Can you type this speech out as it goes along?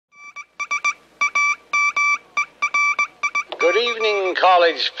Good evening,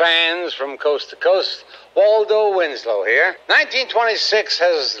 college fans from coast to coast. Waldo Winslow here. 1926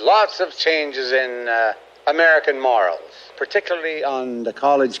 has lots of changes in American morals, particularly on the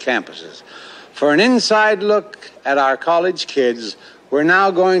college campuses. For an inside look at our college kids, we're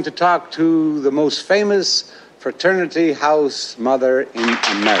now going to talk to the most famous fraternity house mother in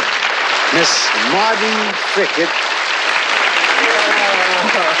America, Miss Marty Frickett.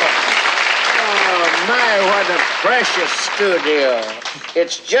 My, what a precious studio.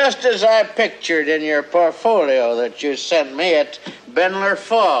 It's just as I pictured in your portfolio that you sent me at Benler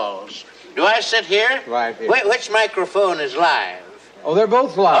Falls. Do I sit here? Right here. Which microphone is live? Oh, they're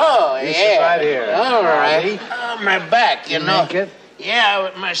both live. Oh, You yeah. sit right here. All right. Oh, my back, you know. Make it? Yeah,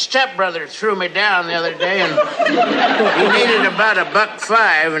 my stepbrother threw me down the other day, and he needed about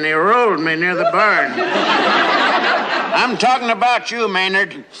 $1.05, and he rolled me near the barn. I'm talking about you,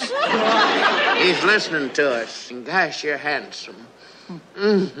 Maynard. He's listening to us. And gosh, you're handsome.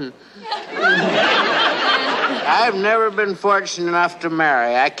 Mm-hmm. I've never been fortunate enough to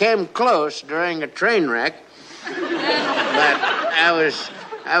marry. I came close during a train wreck, but I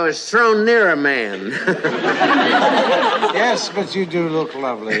was thrown near a man. Yes, but you do look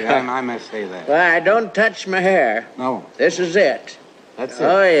lovely. I must say that. Well, I don't touch my hair. No. This is it. That's it.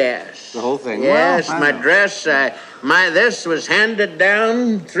 Oh, yes. The whole thing. Yes, Well, my dress, this was handed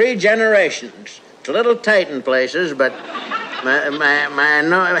down 3 generations. It's a little tight in places, but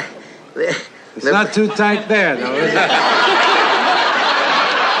no... It's not too tight there, though, is it?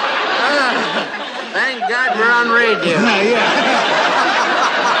 Thank God we're on radio.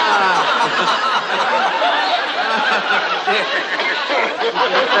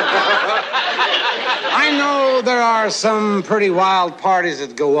 I know there are some pretty wild parties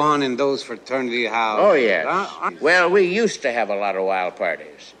that go on in those fraternity houses. Oh, yes. Well, we used to have a lot of wild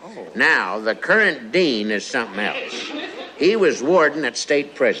parties. Oh. Now, the current dean is something else. He was warden at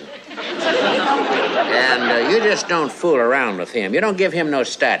state prison. And you just don't fool around with him. You don't give him no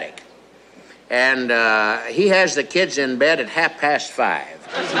static. And he has the kids in bed at 5:30.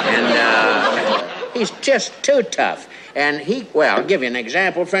 And he's just too tough. And I'll give you an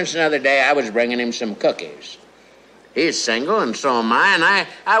example. For instance, the other day, I was bringing him some cookies. He's single, and so am I, and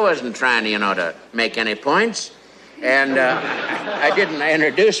I wasn't trying to make any points. And I didn't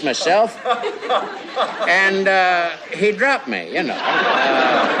introduce myself. And he dropped me,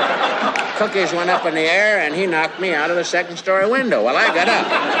 Cookies went up in the air, and he knocked me out of the second-story window. Well, I got up.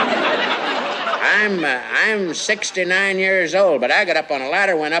 I'm 69 years old, but I got up on a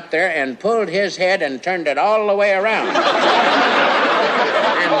ladder, went up there, and pulled his head and turned it all the way around. Man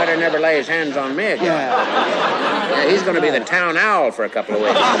better never lay his hands on me again. Yeah, he's going to be the town owl for a couple of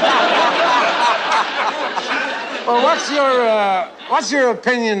weeks. Well, what's your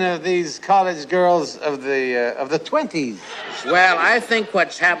opinion of these college girls of the 20s? Well, I think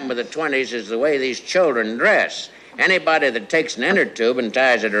what's happened with the 20s is the way these children dress. Anybody that takes an inner tube and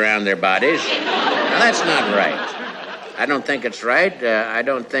ties it around their bodies, now that's not right. I don't think it's right. I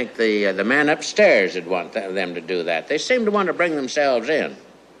don't think the man upstairs would want them to do that. They seem to want to bring themselves in.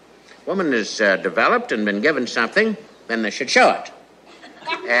 Woman has developed and been given something, then they should show it.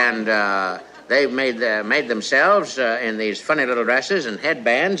 And they've made themselves in these funny little dresses and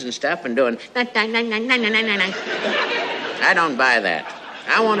headbands and stuff and doing... I don't buy that.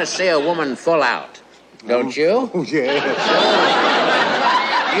 I want to see a woman full out. Don't you? Yes.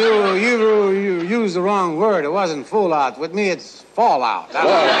 You used the wrong word. It wasn't full out. With me, it's fallout.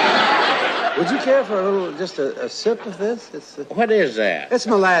 Would you care for just a sip of this? What is that? It's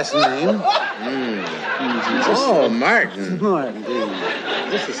my last name. Martin. Martin.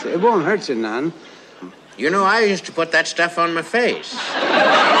 It won't hurt you none. You know, I used to put that stuff on my face. Boy,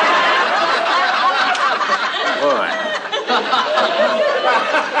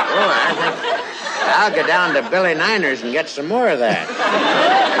 I think I'll go down to Billy Niner's and get some more of that.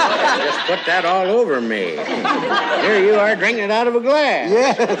 Just put that all over me. Here you are drinking it out of a glass.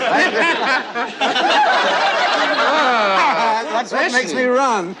 Yes. That's what makes me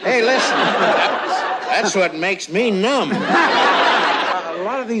run. Hey, listen. That's what makes me numb. A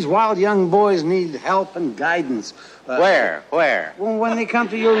lot of these wild young boys need help and guidance. Where? Well, when they come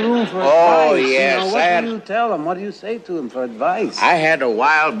to your room for advice. Oh, yes. What do you tell them? What do you say to them for advice? I had a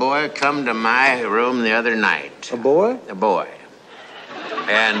wild boy come to my room the other night. A boy? A boy.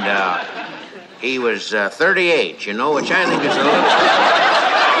 And he was 38, which I think is a little...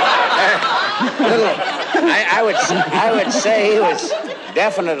 I would say he was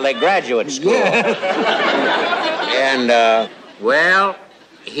definitely graduate school. Yeah. And,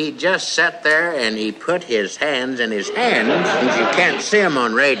 he just sat there and he put his hands in his hands, since you can't see him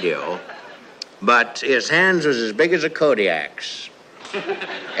on radio, but his hands was as big as a Kodiak's.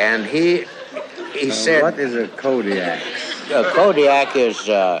 And he said... What is a Kodiak? A Kodiak is...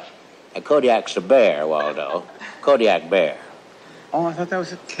 a Kodiak's a bear, Waldo. Kodiak bear. Oh, I thought that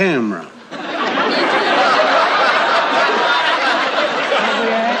was a camera.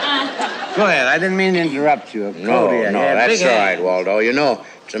 Go ahead. I didn't mean to interrupt you. No, Kodiak. no, that's all right, Waldo. You know,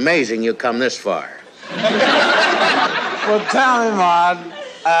 it's amazing you come this far. Well, tell me, Maud,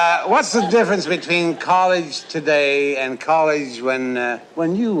 what's the difference between college today and college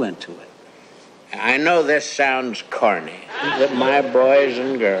when you went to it? I know this sounds corny, but my boys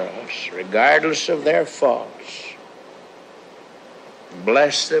and girls, regardless of their faults,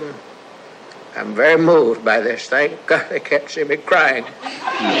 bless them, I'm very moved by this. Thank God they can't see me crying.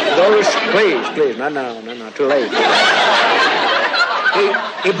 Those, please, no, too late.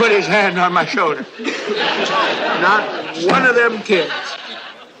 He put his hand on my shoulder. Not one of them kids,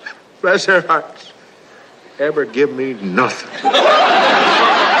 bless their hearts, ever give me nothing. There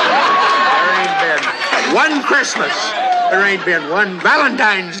ain't been one Christmas. There ain't been one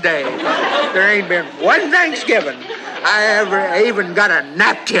Valentine's Day. There ain't been one Thanksgiving. I ever even got a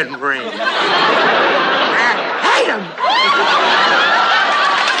napkin ring. I hate them.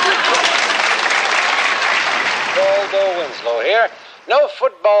 Waldo Winslow here. No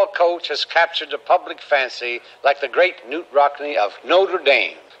football coach has captured the public fancy like the great Knute Rockne of Notre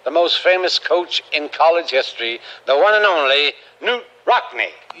Dame, the most famous coach in college history, the one and only Knute Rockne.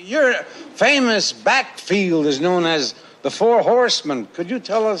 Your famous backfield is known as the Four Horsemen. Could you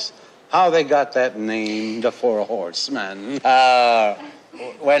tell us how they got that name, the Four Horsemen?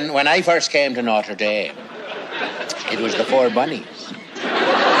 When I first came to Notre Dame, it was the Four Bunnies.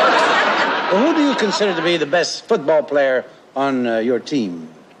 Well, who do you consider to be the best football player on your team?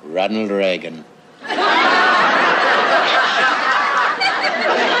 Ronald Reagan.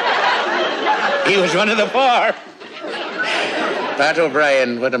 He was one of the four. Pat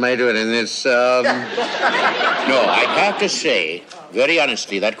O'Brien, what am I doing in this? No, I have to say, very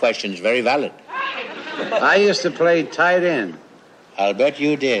honestly, that question is very valid. I used to play tight end. I'll bet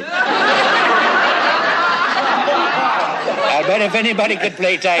you did. I'll bet if anybody could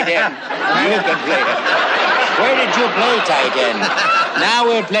play tight end, you could play it. Where did you play tight end? Now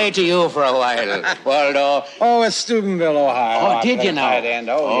we'll play to you for a while, Waldo. Oh, it's Steubenville, Ohio. Oh, did you know? Tight end.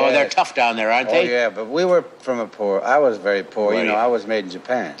 Oh, yes. They're tough down there, aren't they? Oh, yeah, but we were from I was very poor. Were you know, you? I was made in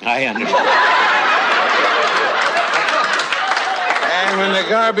Japan. I understand. And when the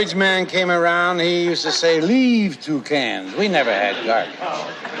garbage man came around, he used to say, "Leave 2 cans." We never had garbage.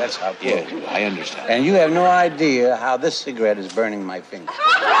 That's how poor. Yeah, I understand. And you have no idea how this cigarette is burning my fingers.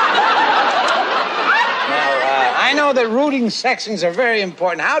 Now, I know that rooting sections are very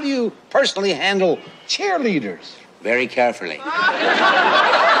important. How do you personally handle cheerleaders? Very carefully.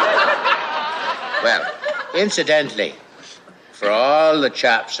 Well, incidentally, for all the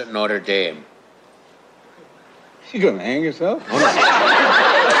chaps at Notre Dame. You gonna hang yourself?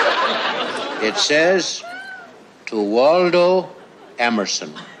 It says, to Waldo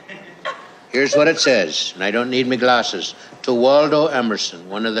Emerson. Here's what it says, and I don't need my glasses. To Waldo Emerson,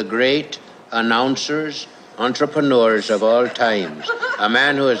 one of the great announcers, entrepreneurs of all times, a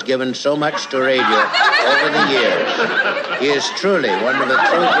man who has given so much to radio over the years. He is truly one of the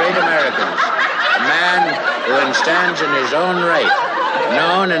true great Americans, a man who stands in his own right,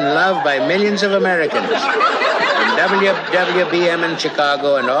 known and loved by millions of Americans. From WWBM in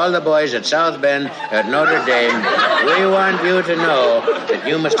Chicago and all the boys at South Bend at Notre Dame, we want you to know that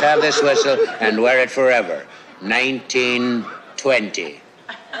you must have this whistle and wear it forever. 1920.